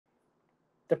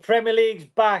The Premier League's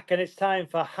back and it's time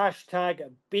for hashtag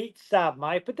Beat Sav.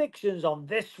 My predictions on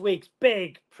this week's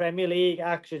big Premier League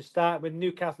action start with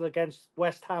Newcastle against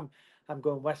West Ham. I'm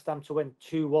going West Ham to win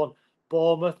 2-1.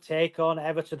 Bournemouth take on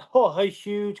Everton. Oh, a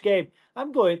huge game.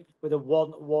 I'm going with a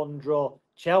 1-1 draw.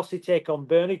 Chelsea take on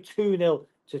Burnley 2-0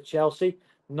 to Chelsea.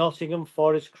 Nottingham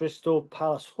Forest Crystal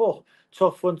Palace. Oh,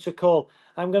 tough one to call.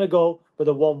 I'm going to go with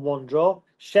a 1-1 draw.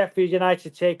 Sheffield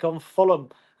United take on Fulham.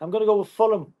 I'm going to go with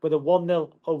Fulham with a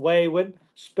 1-0 away win.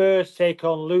 Spurs take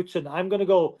on Luton. I'm going to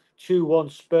go 2-1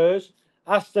 Spurs.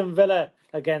 Aston Villa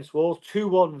against Wolves,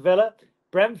 2-1 Villa.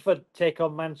 Brentford take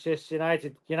on Manchester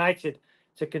United. United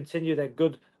to continue their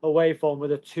good away form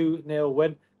with a 2-0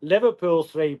 win. Liverpool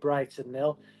 3, Brighton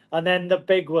 0. And then the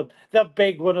big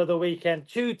one of the weekend.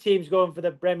 Two teams going for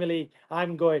the Premier League.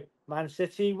 I'm going Man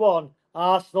City 1,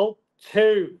 Arsenal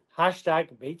 2.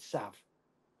 Hashtag Beat Sav.